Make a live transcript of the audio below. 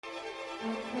Good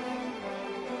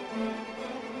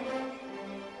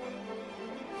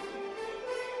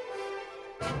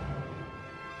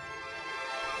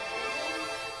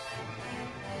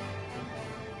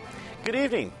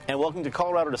evening, and welcome to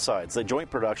Colorado Decides, the joint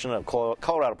production of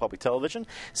Colorado Public Television,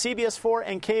 CBS 4,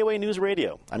 and KOA News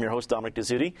Radio. I'm your host, Dominic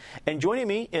Deicdes, and joining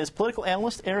me is political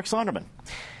analyst Eric Sonderman.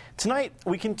 Tonight,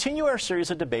 we continue our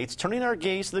series of debates turning our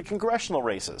gaze to the congressional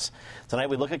races. Tonight,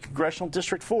 we look at Congressional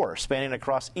District 4, spanning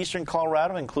across eastern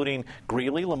Colorado, including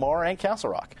Greeley, Lamar, and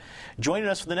Castle Rock. Joining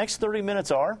us for the next 30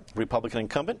 minutes are Republican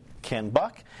incumbent Ken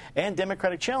Buck and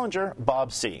Democratic challenger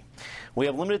Bob Seay. We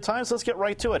have limited time, so let's get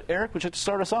right to it. Eric, would you like to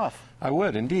start us off? I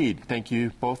would, indeed. Thank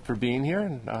you both for being here,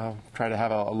 and try to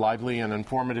have a lively and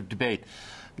informative debate.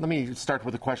 Let me start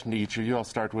with a question to each of you. I'll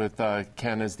start with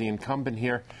Ken as the incumbent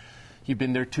here. You've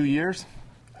been there 2 years.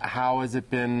 How has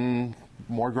it been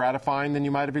more gratifying than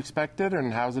you might have expected,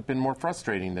 and how has it been more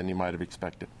frustrating than you might have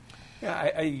expected? Yeah,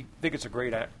 I think it's a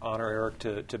great honor,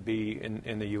 Eric, to be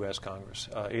in the U.S. Congress.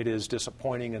 It is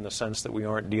disappointing in the sense that we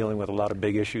aren't dealing with a lot of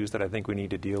big issues that I think we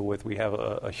need to deal with. We have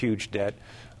a huge debt.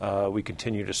 We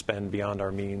continue to spend beyond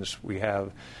our means. We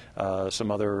have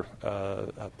some other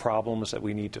problems that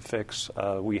we need to fix.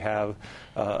 We have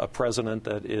a president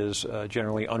that is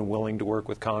generally unwilling to work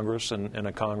with Congress, and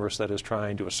a Congress that is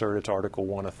trying to assert its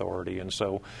Article I authority. And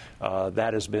so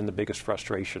that has been the biggest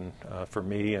frustration for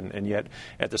me. And yet,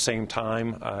 at the same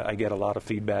time, I get a lot of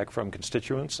feedback from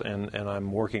constituents, and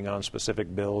I'm working on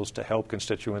specific bills to help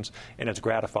constituents. And it's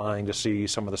gratifying to see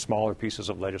some of the smaller pieces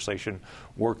of legislation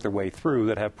work their way through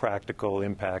that have practical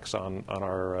impacts on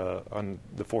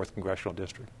the 4th Congressional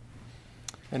District.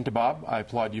 And to Bob, I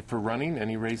applaud you for running.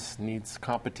 Any race needs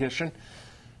competition.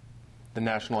 The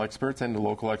national experts and the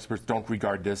local experts don't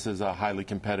regard this as a highly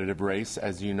competitive race,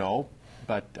 as you know.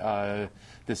 But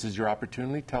this is your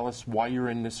opportunity. Tell us why you're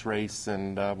in this race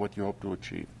and what you hope to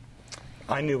achieve.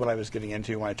 I knew what I was getting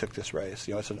into when I took this race.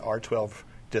 You know, it's an R12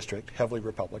 district, heavily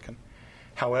Republican.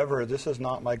 However, this is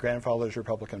not my grandfather's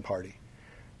Republican Party.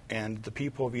 And the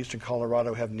people of eastern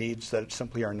Colorado have needs that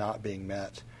simply are not being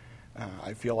met.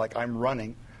 I feel like I'm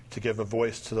running to give a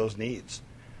voice to those needs.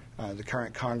 The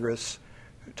current Congress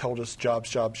told us jobs,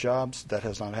 jobs, jobs. That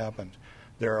has not happened.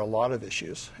 There are a lot of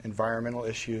issues, environmental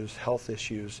issues, health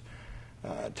issues,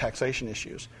 taxation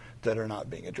issues that are not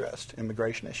being addressed,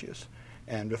 immigration issues.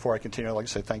 And before I continue, I'd like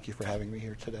to say thank you for having me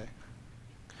here today.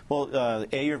 Well,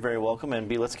 A, you're very welcome, and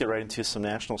B, let's get right into some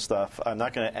national stuff. I'm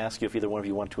not going to ask you if either one of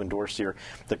you want to endorse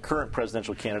the current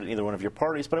presidential candidate in either one of your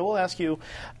parties, but I will ask you,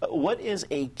 what is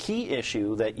a key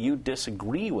issue that you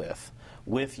disagree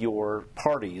with your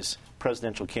party's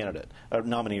presidential candidate, or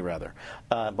nominee, rather?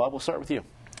 Bob, we'll start with you.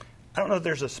 I don't know if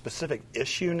there's a specific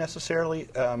issue necessarily,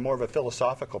 more of a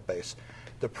philosophical base.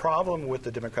 The problem with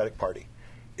the Democratic Party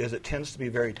is it tends to be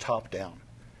very top-down.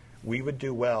 We would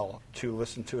do well to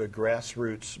listen to a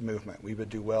grassroots movement. We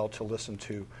would do well to listen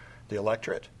to the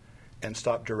electorate and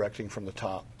stop directing from the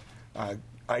top.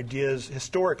 Ideas,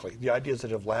 historically, the ideas that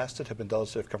have lasted have been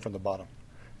those that have come from the bottom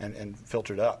and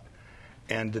filtered up.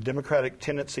 And the Democratic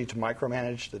tendency to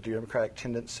micromanage, the Democratic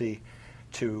tendency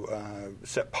to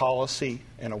set policy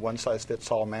in a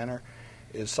one-size-fits-all manner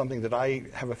is something that I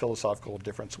have a philosophical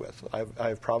difference with. I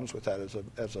have problems with that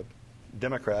as a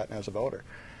Democrat and as a voter.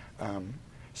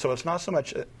 So it's not so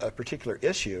much a particular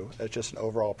issue as just an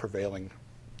overall prevailing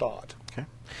thought. Okay.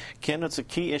 Ken, what's a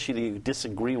key issue that you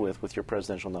disagree with your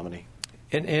presidential nominee?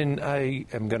 And I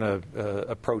am going to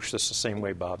approach this the same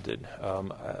way Bob did.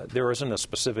 There isn't a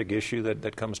specific issue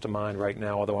that comes to mind right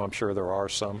now, although I'm sure there are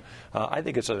some. I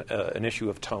think it's an issue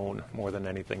of tone more than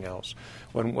anything else.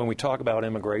 When we talk about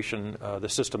immigration, the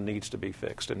system needs to be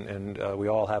fixed, and we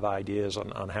all have ideas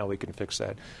on how we can fix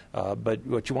that. But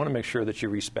you want to make sure that you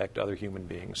respect other human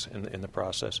beings in the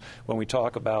process. When we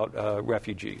talk about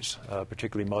refugees,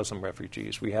 particularly Muslim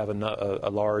refugees, we have not a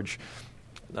large,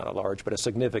 but a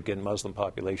significant Muslim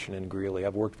population in Greeley.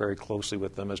 I've worked very closely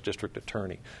with them as district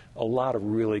attorney. A lot of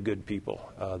really good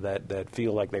people that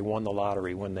feel like they won the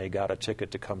lottery when they got a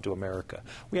ticket to come to America.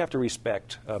 We have to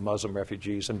respect Muslim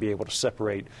refugees and be able to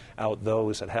separate out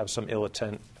those that have some ill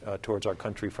intent towards our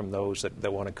country from those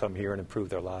that want to come here and improve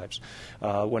their lives.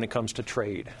 When it comes to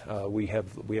trade, we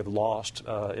have lost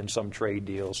in some trade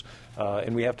deals,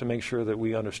 and we have to make sure that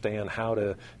we understand how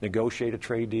to negotiate a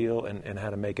trade deal and how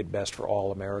to make it best for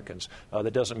all Americans.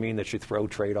 That doesn't mean that you throw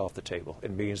trade off the table.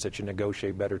 It means that you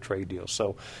negotiate better trade deals.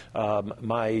 So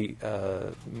my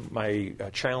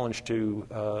challenge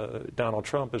to Donald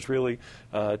Trump is really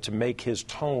to make his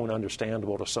tone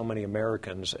understandable to so many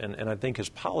Americans, and I think his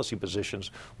policy positions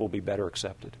will be better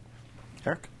accepted.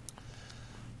 Eric?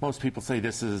 Most people say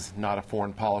this is not a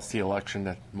foreign policy election,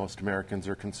 that most Americans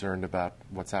are concerned about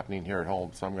what's happening here at home.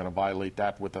 So I'm going to violate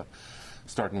that with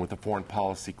starting with a foreign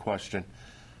policy question.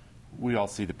 We all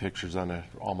see the pictures on an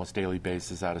almost daily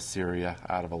basis out of Syria,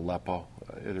 out of Aleppo.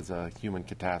 It is a human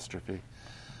catastrophe.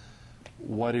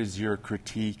 What is your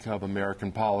critique of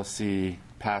American policy,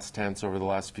 past tense, over the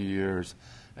last few years,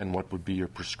 and what would be your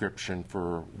prescription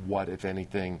for what, if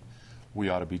anything, we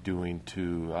ought to be doing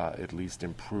to at least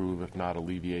improve, if not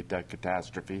alleviate, that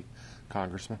catastrophe,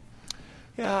 Congressman?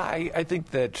 Yeah, I think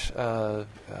that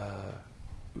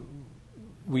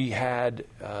we had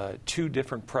two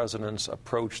different presidents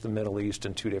approach the Middle East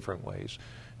in two different ways.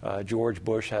 George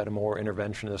Bush had a more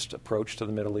interventionist approach to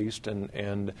the Middle East,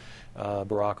 and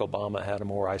Barack Obama had a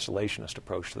more isolationist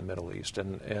approach to the Middle East.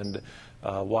 And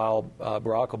while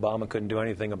Barack Obama couldn't do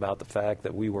anything about the fact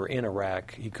that we were in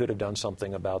Iraq, he could have done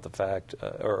something about the fact,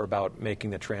 or about making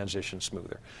the transition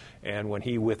smoother. And when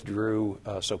he withdrew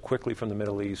so quickly from the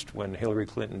Middle East, when Hillary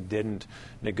Clinton didn't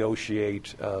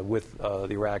negotiate with the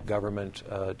Iraq government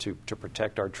to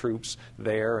protect our troops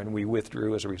there, and we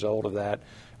withdrew as a result of that,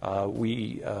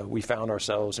 we found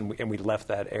ourselves, and we left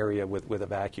that area with a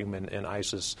vacuum, and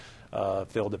ISIS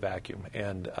filled the vacuum.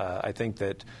 And I think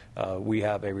that we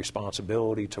have a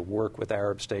responsibility to work with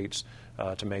Arab states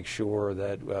to make sure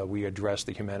that we address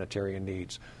the humanitarian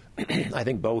needs. I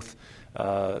think both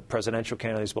presidential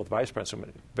candidates, both vice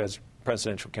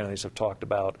presidential candidates have talked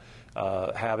about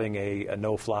having a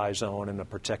no-fly zone in a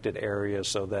protected area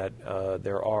so that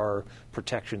there are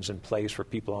protections in place for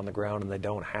people on the ground and they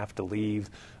don't have to leave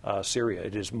Syria.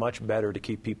 It is much better to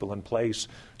keep people in place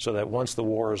so that once the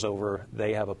war is over,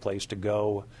 they have a place to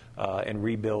go and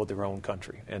rebuild their own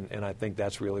country. And I think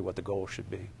that's really what the goal should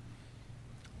be.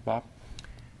 Bob?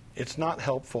 It's not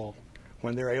helpful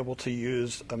when they're able to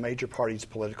use a major party's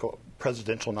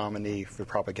presidential nominee for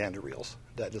propaganda reels.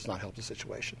 That does not help the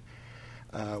situation.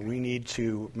 We need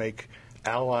to make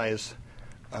allies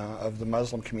of the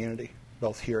Muslim community,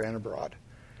 both here and abroad,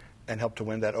 and help to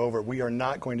win that over. We are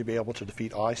not going to be able to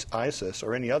defeat ISIS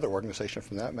or any other organization,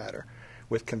 for that matter,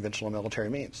 with conventional military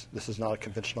means. This is not a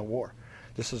conventional war.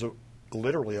 This is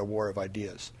literally a war of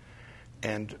ideas.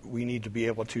 And we need to be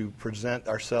able to present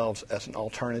ourselves as an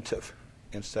alternative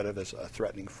instead of as a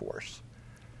threatening force.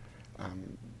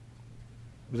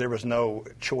 There was no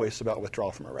choice about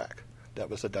withdrawal from Iraq. That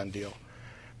was a done deal.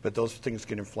 But those things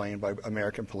get inflamed by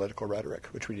American political rhetoric,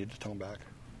 which we need to tone back.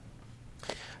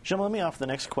 Jim, let me offer the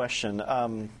next question.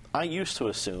 I used to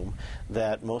assume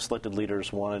that most elected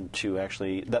leaders wanted to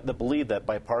actually, that believed that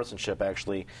bipartisanship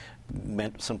actually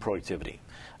meant some productivity.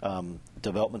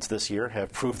 Developments this year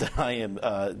have proved that I am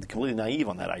completely naive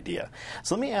on that idea.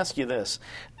 So let me ask you this.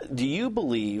 Do you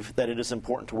believe that it is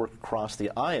important to work across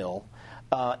the aisle?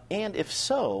 And if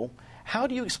so, how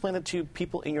do you explain it to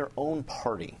people in your own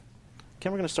party?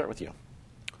 Ken, we're going to start with you.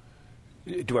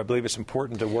 Do I believe it's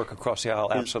important to work across the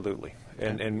aisle? Absolutely.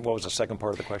 And what was the second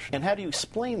part of the question? And how do you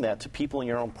explain that to people in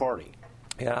your own party?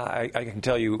 Yeah, I can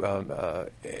tell you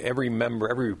every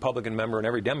Republican member and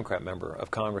every Democrat member of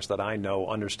Congress that I know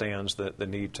understands the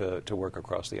need to work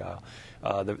across the aisle.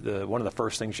 One of the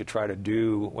first things you try to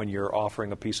do when you're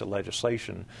offering a piece of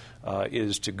legislation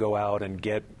is to go out and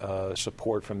get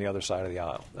support from the other side of the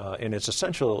aisle. And it's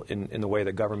essential in the way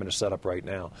the government is set up right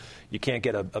now. You can't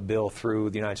get a bill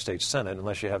through the United States Senate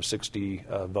unless you have 60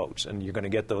 votes, and you're going to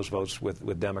get those votes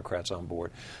with Democrats on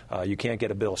board. You can't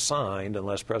get a bill signed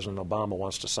unless President Obama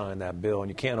wants to sign that bill, and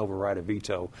you can't override a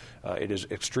veto. It is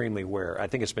extremely rare. I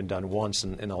think it's been done once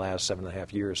in the last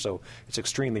 7.5 years, so it's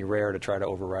extremely rare to try to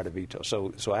override a veto.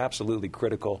 So absolutely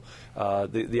critical.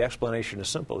 The explanation is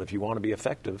simple. If you want to be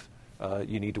effective,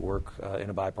 you need to work in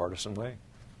a bipartisan way.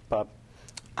 Bob?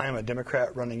 I am a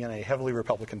Democrat running in a heavily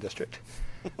Republican district.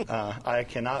 I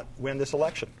cannot win this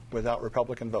election without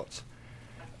Republican votes.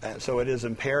 And so it is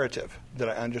imperative that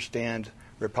I understand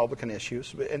Republican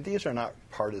issues, and these are not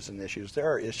partisan issues.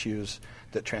 There are issues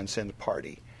that transcend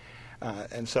party.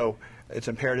 And so it's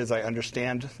imperative that I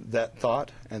understand that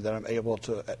thought and that I'm able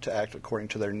to act according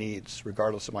to their needs,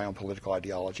 regardless of my own political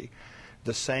ideology.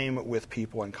 The same with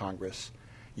people in Congress.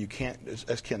 You can't,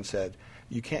 as Ken said,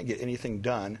 you can't get anything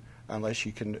done unless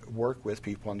you can work with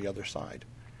people on the other side.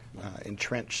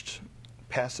 Entrenched,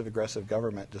 passive-aggressive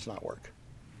government does not work.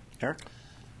 Eric?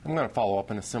 I'm going to follow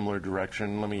up in a similar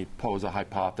direction. Let me pose a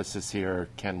hypothesis here.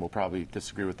 Ken will probably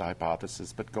disagree with the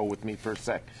hypothesis, but go with me for a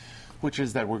sec, which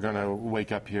is that we're going to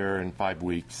wake up here in 5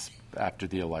 weeks after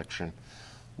the election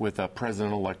with a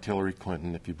President-elect Hillary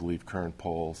Clinton, if you believe current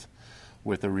polls,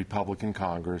 with a Republican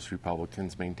Congress,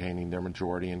 Republicans maintaining their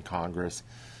majority in Congress,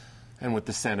 And with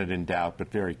the Senate in doubt,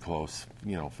 but very close,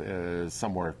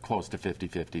 somewhere close to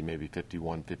 50-50, maybe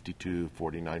 51, 52,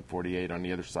 49, 48 on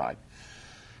the other side.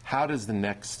 How does the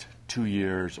next 2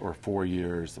 years or 4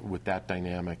 years with that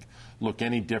dynamic look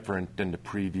any different than the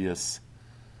previous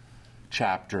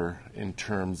chapter in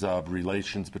terms of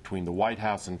relations between the White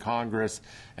House and Congress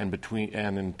and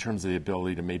in terms of the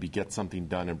ability to maybe get something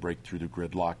done and break through the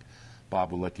gridlock?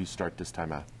 Bob, we'll let you start this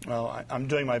time out. Well, I'm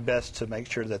doing my best to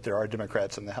make sure that there are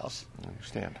Democrats in the House. I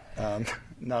understand.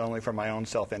 Not only for my own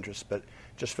self-interest, but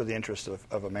just for the interest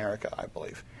of America, I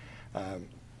believe. I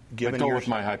go with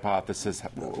my hypothesis.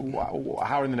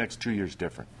 How are the next 2 years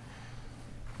different?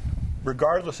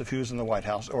 Regardless of who's in the White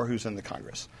House or who's in the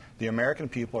Congress, the American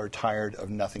people are tired of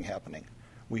nothing happening.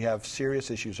 We have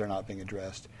serious issues that are not being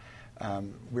addressed.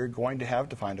 We're going to have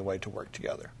to find a way to work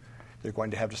together. They're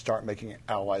going to have to start making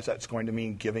allies. That's going to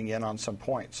mean giving in on some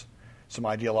points, some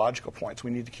ideological points. We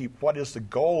need to keep what is the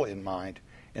goal in mind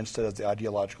instead of the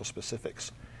ideological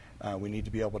specifics. We need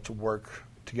to be able to work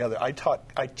together. I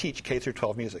teach K through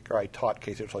 12 music, or I taught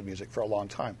K through 12 music for a long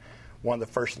time. One of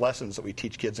the first lessons that we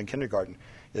teach kids in kindergarten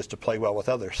is to play well with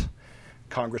others.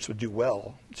 Congress would do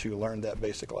well to learn that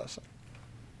basic lesson.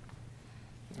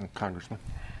 Congressman?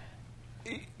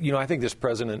 I think this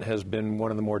president has been one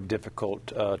of the more difficult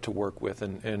to work with,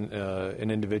 and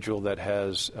an individual that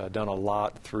has done a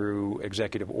lot through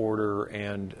executive order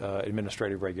and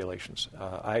administrative regulations.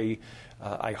 I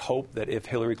hope that if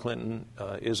Hillary Clinton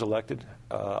is elected,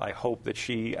 I hope that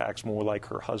she acts more like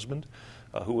her husband,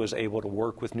 who was able to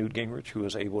work with Newt Gingrich, who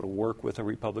was able to work with a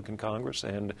Republican Congress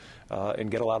and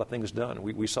get a lot of things done.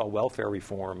 We saw welfare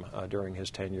reform during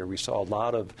his tenure. We saw a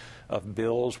lot of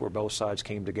bills where both sides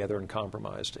came together and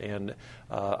compromised. And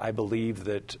I believe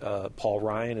that Paul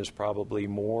Ryan is probably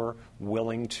more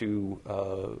willing to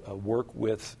work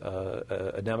with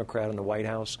a Democrat in the White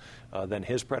House than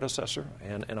his predecessor.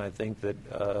 And I think that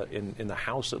in the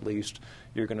House, at least,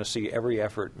 you're going to see every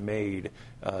effort made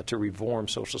to reform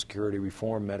Social Security,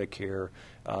 reform Medicare.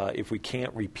 If we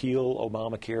can't repeal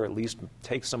Obamacare, at least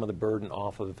take some of the burden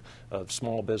off of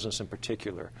small business in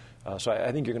particular. So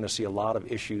I think you're going to see a lot of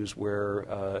issues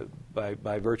where,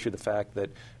 by virtue of the fact that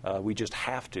we just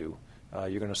have to,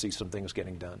 you're going to see some things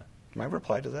getting done. Can I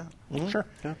reply to that? Mm-hmm. Sure.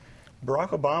 Yeah. Barack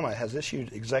Obama has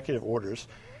issued executive orders,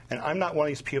 and I'm not one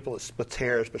of these people that splits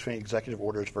hairs between executive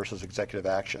orders versus executive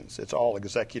actions. It's all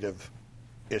executive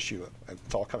issue.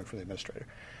 It's all coming from the administrator.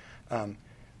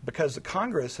 Because the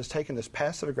Congress has taken this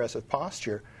passive-aggressive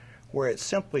posture where it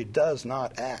simply does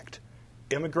not act.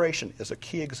 Immigration is a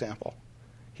key example.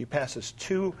 He passes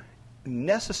 2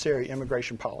 necessary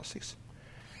immigration policies,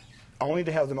 only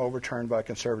to have them overturned by a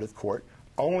conservative court,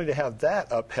 only to have that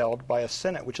upheld by a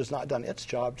Senate which has not done its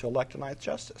job to elect a 9th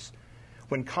justice.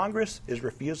 When Congress is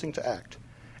refusing to act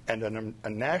and a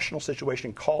national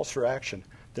situation calls for action,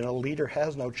 then a leader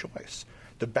has no choice.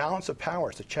 The balance of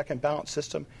powers, the check and balance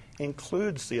system,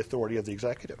 includes the authority of the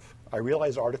executive. I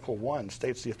realize Article 1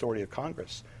 states the authority of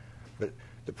Congress, but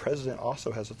the president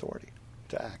also has authority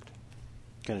to act.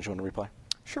 Kenneth, you want to reply?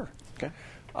 Sure. Okay.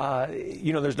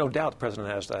 There's no doubt the president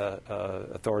has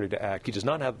authority to act. He does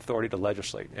not have authority to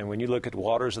legislate. And when you look at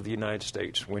waters of the United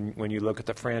States, when you look at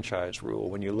the franchise rule,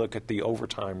 when you look at the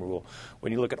overtime rule,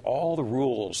 when you look at all the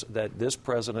rules that this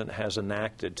president has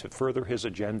enacted to further his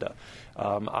agenda,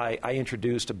 I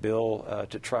introduced a bill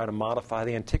to try to modify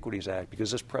the Antiquities Act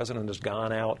because this president has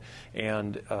gone out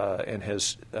and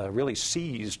has really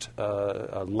seized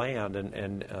land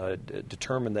and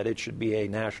determined that it should be a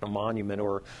national monument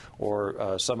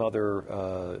or some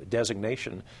other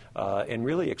designation, and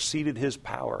really exceeded his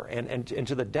power, and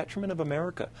to the detriment of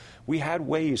America. We had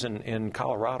ways in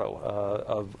Colorado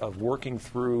of working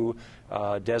through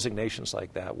designations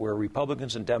like that, where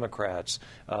Republicans and Democrats,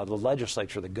 the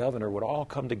legislature, the governor, would all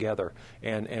come together,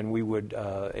 and we would,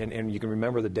 and you can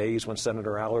remember the days when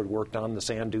Senator Allard worked on the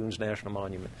Sand Dunes National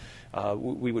Monument.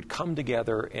 We would come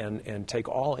together and take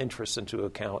all interests into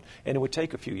account, and it would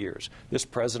take a few years. This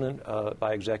president,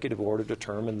 by executive order,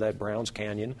 determined that Browns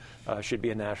Canyon should be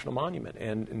a national monument,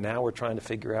 and now we're trying to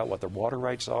figure out what the water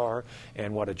rights are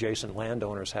and what adjacent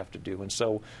landowners have to do. And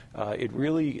so it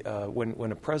really,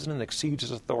 when a president exceeds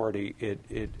his authority,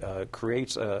 it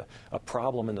creates a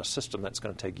problem in the system that's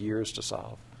going to take years to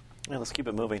solve. Yeah, let's keep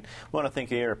it moving. We want to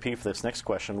thank ARP for this next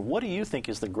question. What do you think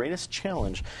is the greatest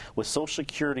challenge with Social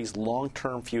Security's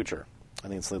long-term future? I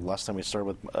think it's the last time we started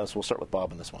with us. We'll start with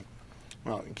Bob on this one.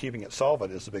 Well, keeping it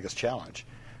solvent is the biggest challenge,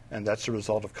 and that's the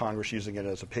result of Congress using it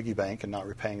as a piggy bank and not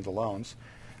repaying the loans.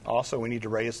 Also, we need to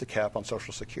raise the cap on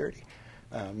Social Security.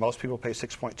 Most people pay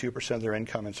 6.2% of their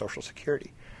income in Social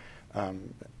Security.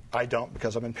 I don't,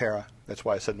 because I'm in para. That's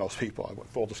why I said most people.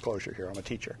 Full disclosure here, I'm a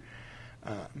teacher.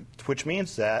 Which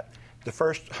means that the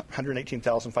first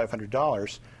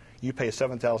 $118,500, you pay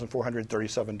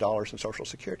 $7,437 in Social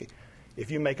Security. If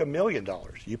you make $1 million,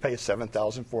 you pay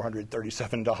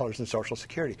 $7,437 in Social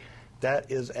Security.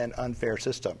 That is an unfair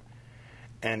system,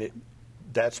 and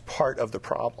that's part of the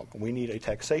problem. We need a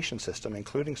taxation system,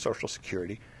 including Social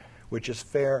Security, which is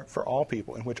fair for all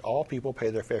people, in which all people pay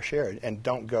their fair share and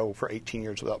don't go for 18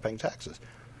 years without paying taxes.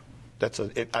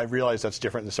 I realize that's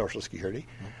different than Social Security,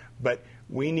 but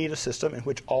we need a system in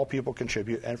which all people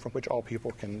contribute and from which all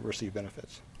people can receive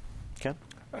benefits. Ken?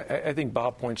 I think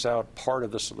Bob points out part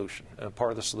of the solution.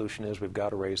 Part of the solution is we've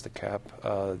got to raise the cap.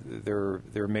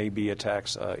 There may be a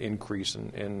tax increase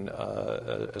in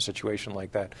a situation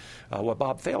like that. What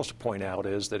Bob fails to point out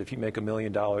is that if you make $1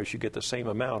 million, you get the same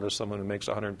amount as someone who makes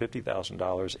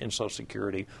 $150,000 in Social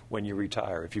Security when you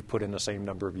retire, if you put in the same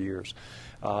number of years.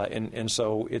 And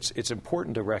so it's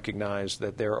important to recognize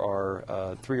that there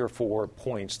are 3 or 4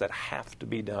 points that have to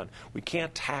be done. We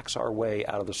can't tax our way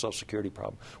out of the Social Security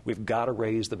problem. We've got to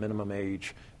raise the minimum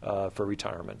age for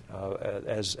retirement.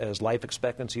 As life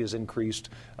expectancy has increased,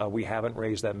 we haven't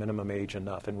raised that minimum age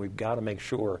enough, and we've got to make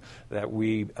sure that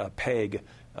we peg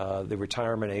the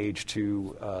retirement age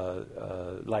to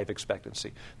life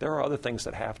expectancy. There are other things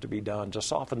that have to be done to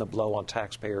soften the blow on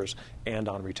taxpayers and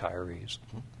on retirees.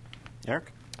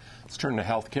 Eric? Let's turn to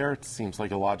health care. It seems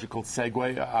like a logical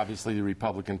segue. Obviously, the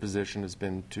Republican position has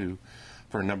been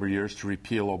for a number of years, to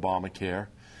repeal Obamacare.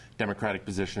 Democratic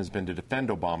position has been to defend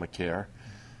Obamacare.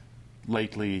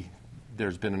 Lately,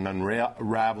 there's been an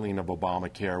unraveling of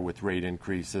Obamacare with rate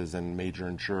increases and major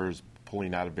insurers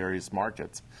pulling out of various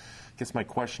markets. I guess my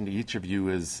question to each of you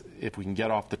is, if we can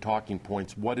get off the talking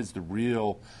points, what is the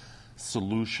real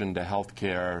solution to health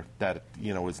care that,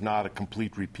 is not a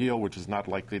complete repeal, which is not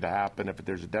likely to happen if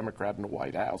there's a Democrat in the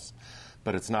White House,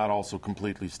 but it's not also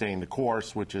completely staying the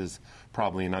course, which is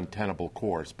probably an untenable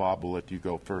course? Bob, we'll let you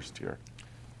go first here.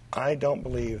 I don't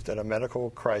believe that a medical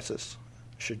crisis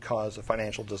should cause a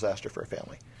financial disaster for a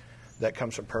family. That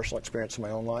comes from personal experience in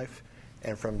my own life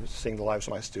and from seeing the lives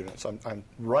of my students. I'm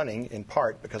running in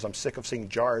part because I'm sick of seeing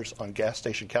jars on gas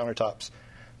station countertops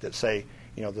that say,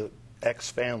 the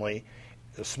X family,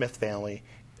 the Smith family,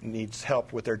 needs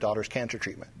help with their daughter's cancer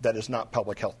treatment. That is not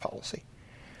public health policy.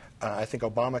 I think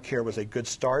Obamacare was a good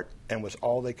start and was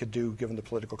all they could do given the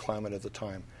political climate at the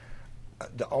time.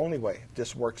 The only way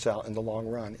this works out in the long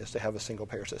run is to have a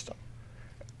single-payer system.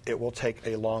 It will take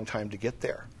a long time to get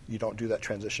there. You don't do that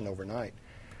transition overnight.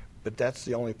 But that's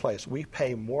the only place. We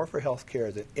pay more for health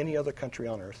care than any other country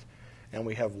on earth, and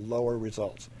we have lower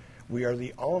results. We are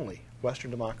the only Western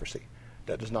democracy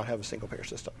that does not have a single-payer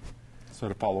system. So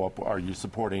to follow up, are you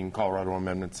supporting Colorado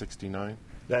Amendment 69?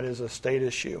 That is a state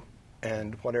issue,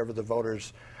 and whatever the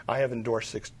voters, I have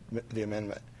endorsed the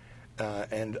amendment.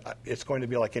 And it's going to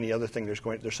be like any other thing.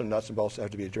 There's some nuts and bolts that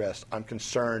have to be addressed. I'm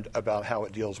concerned about how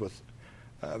it deals with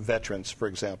veterans, for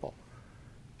example.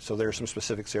 So there are some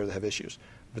specifics there that have issues.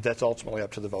 But that's ultimately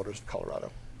up to the voters of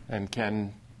Colorado. And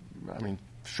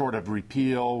short of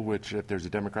repeal, which if there's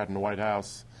a Democrat in the White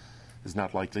House is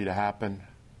not likely to happen,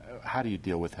 how do you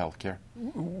deal with health care?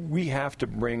 We have to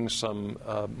bring some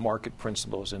market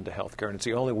principles into healthcare, and it's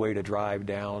the only way to drive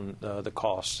down the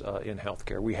costs in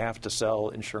healthcare. We have to sell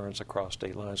insurance across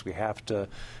state lines. We have to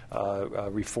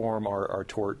reform our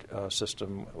tort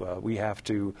system. We have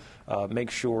to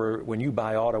make sure when you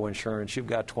buy auto insurance, you've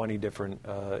got 20 different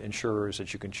insurers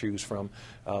that you can choose from.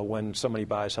 When somebody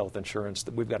buys health insurance,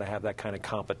 we've got to have that kind of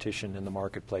competition in the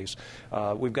marketplace.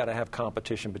 We've got to have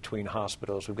competition between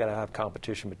hospitals. We've got to have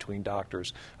competition between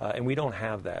doctors, and we don't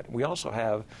have that. We also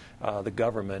have the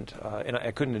government, and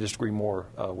I couldn't disagree more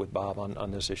with Bob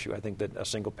on this issue. I think that a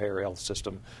single-payer health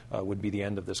system would be the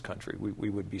end of this country. We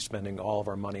would be spending all of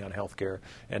our money on health care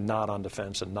and not on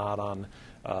defense and not on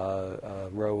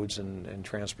roads and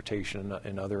transportation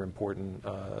and other important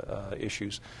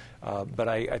issues. But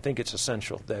I think it's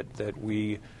essential that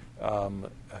we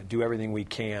do everything we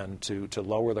can to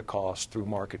lower the cost through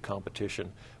market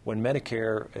competition. When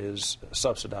Medicare is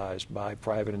subsidized by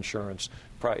private insurance,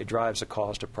 it drives the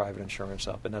cost of private insurance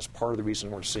up, and that's part of the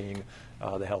reason we're seeing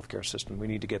the healthcare system. We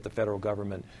need to get the federal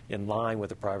government in line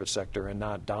with the private sector and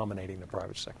not dominating the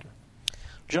private sector.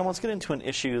 John, let's get into an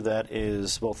issue that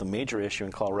is both a major issue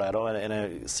in Colorado and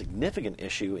a significant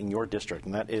issue in your district,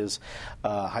 and that is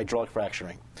hydraulic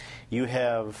fracturing. You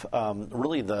have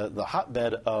really the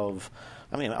hotbed of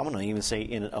I'm going to even say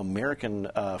in American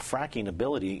fracking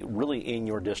ability really in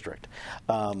your district.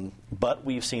 But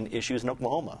we've seen issues in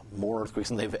Oklahoma, more earthquakes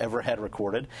than they've ever had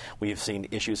recorded. We've seen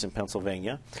issues in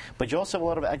Pennsylvania. But you also have a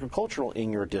lot of agricultural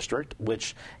in your district,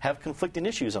 which have conflicting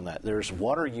issues on that. There's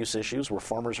water use issues where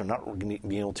farmers are not going to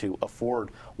be able to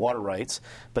afford water rights.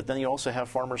 But then you also have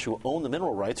farmers who own the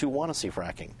mineral rights who want to see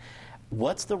fracking.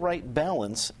 What's the right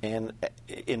balance in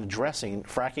addressing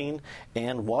fracking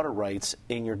and water rights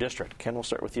in your district? Ken, we'll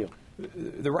start with you.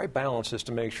 The right balance is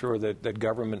to make sure that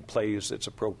government plays its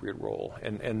appropriate role,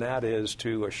 and that is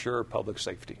to assure public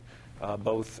safety,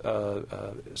 both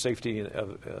safety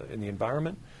in the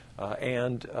environment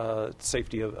and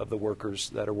safety of the workers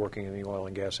that are working in the oil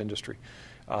and gas industry.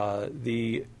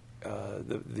 The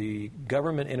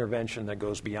government intervention that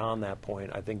goes beyond that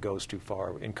point, I think, goes too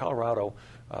far. In Colorado,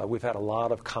 we've had a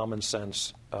lot of common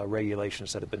sense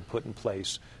regulations that have been put in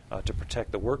place to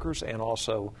protect the workers and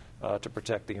also to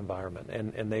protect the environment.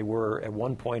 And they were, at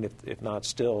one point, if not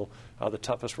still, the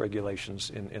toughest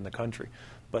regulations in the country.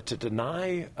 But to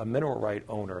deny a mineral right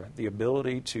owner the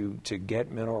ability to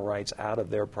get mineral rights out of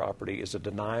their property is a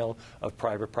denial of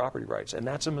private property rights, and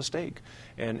that's a mistake.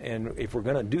 And if we're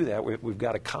going to do that, we've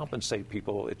got to compensate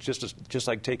people. It's just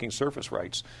like taking surface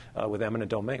rights with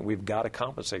eminent domain. We've got to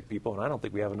compensate people, and I don't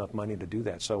think we have enough money to do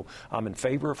that. So I'm in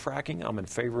favor of fracking. I'm in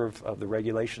favor of the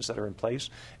regulations that are in place,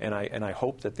 and I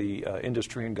hope that the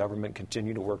industry and government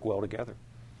continue to work well together.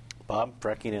 Bob,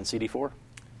 fracking and CD4?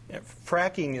 Yeah,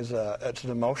 fracking is it's an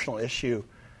emotional issue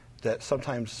that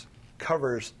sometimes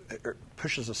covers or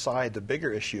pushes aside the bigger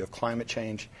issue of climate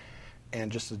change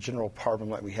and just the general problem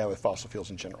that we have with fossil fuels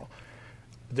in general.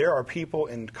 There are people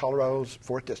in Colorado's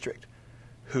 4th District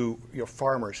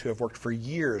farmers who have worked for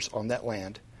years on that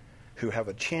land who have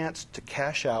a chance to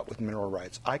cash out with mineral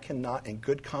rights. I cannot in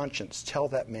good conscience tell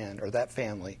that man or that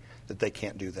family that they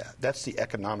can't do that. That's the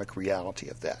economic reality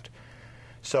of that.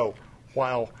 So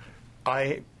while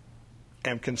I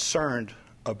am concerned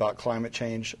about climate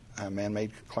change,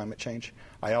 man-made climate change,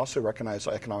 I also recognize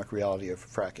the economic reality of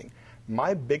fracking.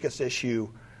 My biggest issue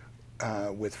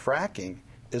with fracking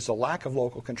is the lack of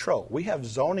local control. We have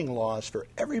zoning laws for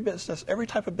every business, every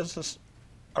type of business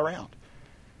around.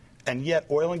 And yet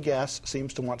oil and gas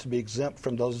seems to want to be exempt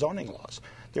from those zoning laws.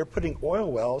 They're putting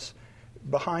oil wells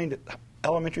behind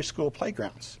elementary school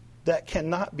playgrounds. That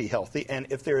cannot be healthy, and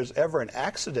if there is ever an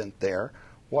accident there,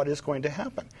 what is going to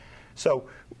happen? So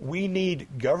we need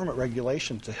government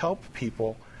regulation to help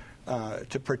people,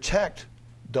 to protect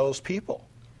those people.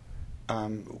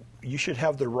 You should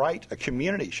have the right, a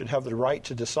community should have the right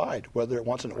to decide whether it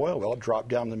wants an oil well dropped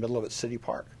down in the middle of its city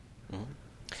park.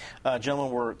 Mm-hmm.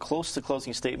 Gentlemen, we're close to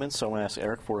closing statements, so I'm going to ask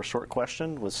Eric for a short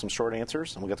question with some short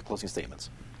answers, and we'll get to closing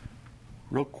statements.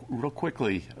 Real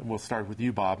quickly, we'll start with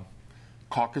you, Bob.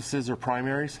 Caucuses or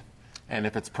primaries? And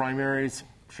if it's primaries,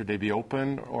 should they be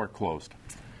open or closed?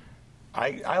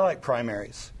 I like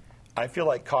primaries. I feel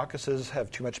like caucuses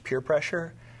have too much peer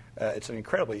pressure. It's an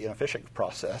incredibly inefficient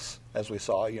process, as we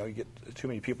saw. You get too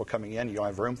many people coming in. You don't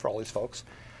have room for all these folks.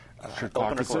 Should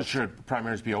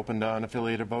primaries be open to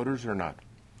unaffiliated voters or not?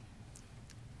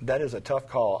 That is a tough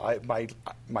call.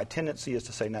 My tendency is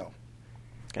to say no.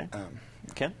 Okay.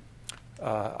 Ken?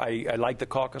 I like the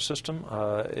caucus system.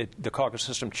 The caucus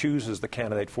system chooses the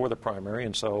candidate for the primary,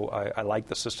 and so I like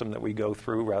the system that we go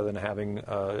through rather than having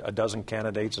a dozen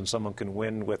candidates and someone can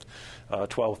win with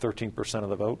 12, 13% of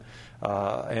the vote.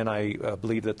 And I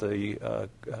believe that the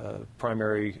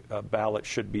primary ballot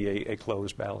should be a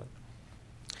closed ballot.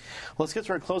 Let's get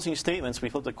to our closing statements. We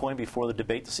flipped a coin before the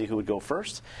debate to see who would go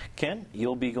first. Ken,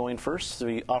 you'll be going first. So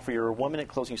we offer your 1-minute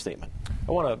closing statement.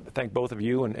 I want to thank both of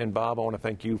you, and Bob, I want to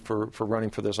thank you for running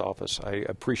for this office. I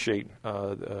appreciate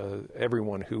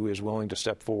everyone who is willing to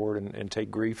step forward and take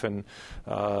grief and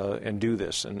do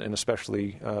this, and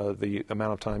especially the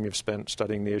amount of time you've spent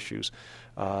studying the issues.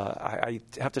 I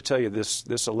have to tell you,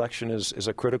 this election is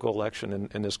a critical election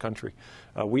in this country.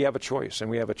 We have a choice, and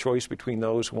we have a choice between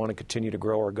those who want to continue to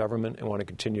grow our government and want to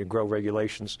continue to grow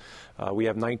regulations. We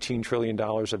have $19 trillion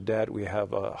of debt. We have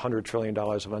 $100 trillion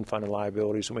of unfunded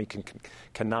liabilities, and we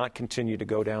cannot continue to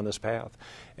go down this path.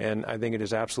 And I think it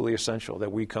is absolutely essential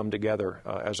that we come together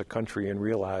as a country and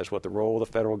realize what the role of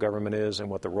the federal government is and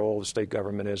what the role of the state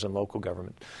government is and local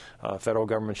government. Federal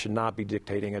government should not be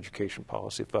dictating education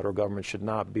policy. Federal government should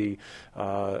not be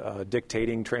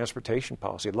dictating transportation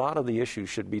policy. A lot of the issues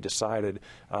should be decided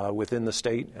within the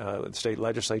state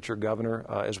legislature, governor,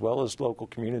 as well as local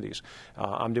communities.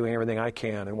 I'm doing everything I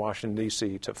can in Washington,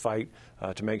 D.C. to fight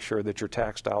to make sure that your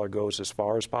tax dollar goes as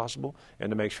far as possible and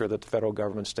to make sure that the federal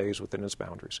government stays within its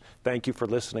boundaries. Thank you for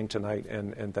listening tonight,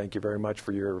 and thank you very much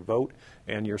for your vote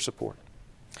and your support.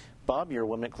 Bob, your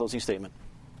 1-minute closing statement.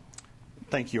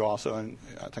 Thank you also, and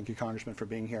thank you, Congressman, for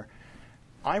being here.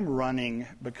 I'm running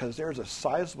because there's a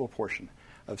sizable portion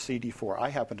of CD4, I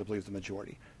happen to believe the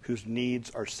majority, whose needs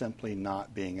are simply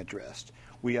not being addressed.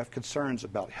 We have concerns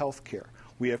about health care.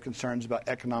 We have concerns about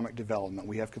economic development.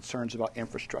 We have concerns about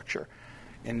infrastructure.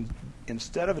 And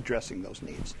instead of addressing those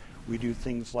needs, we do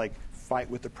things like fight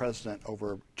with the president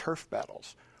over turf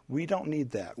battles. We don't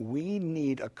need that. We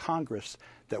need a Congress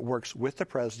that works with the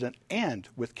president and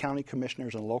with county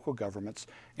commissioners and local governments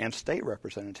and state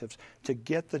representatives to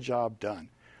get the job done.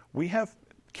 We have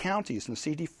counties in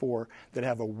CD4 that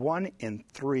have a 1 in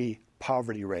 3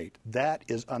 poverty rate. That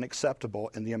is unacceptable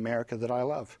in the America that I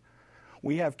love.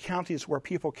 We have counties where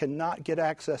people cannot get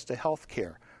access to health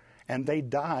care, and they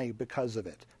die because of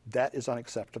it. That is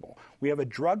unacceptable. We have a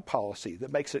drug policy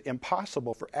that makes it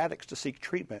impossible for addicts to seek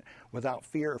treatment without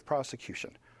fear of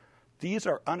prosecution. These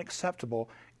are unacceptable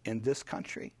in this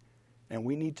country, and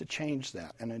we need to change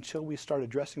that. And until we start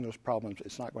addressing those problems,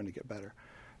 it's not going to get better.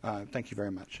 Thank you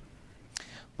very much.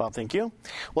 Bob, thank you.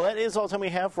 Well, that is all the time we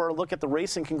have for our look at the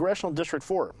race in Congressional District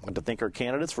 4. I'd like to thank our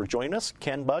candidates for joining us,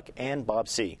 Ken Buck and Bob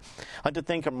Seay. I'd like to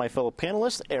thank my fellow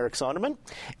panelists, Eric Sonderman.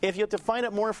 If you have to find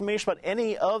out more information about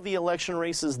any of the election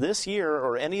races this year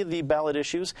or any of the ballot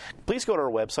issues, please go to our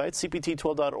website,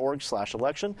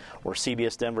 cpt12.org/election or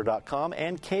cbsdenver.com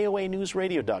and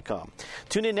koanewsradio.com.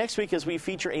 Tune in next week as we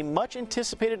feature a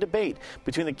much-anticipated debate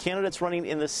between the candidates running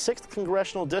in the 6th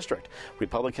Congressional District,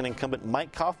 Republican incumbent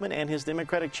Mike Kaufman and his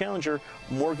Democratic challenger,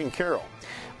 Morgan Carroll.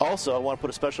 Also, I want to put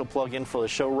a special plug in for the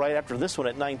show right after this one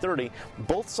at 9:30.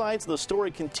 Both Sides of the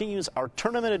Story continues our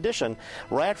tournament edition.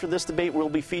 Right after this debate, we'll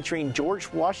be featuring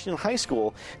George Washington High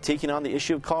School taking on the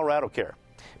issue of Colorado Care.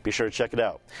 Be sure to check it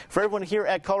out. For everyone here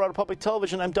at Colorado Public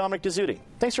Television, I'm Dominic Deicdes.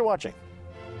 Thanks for watching.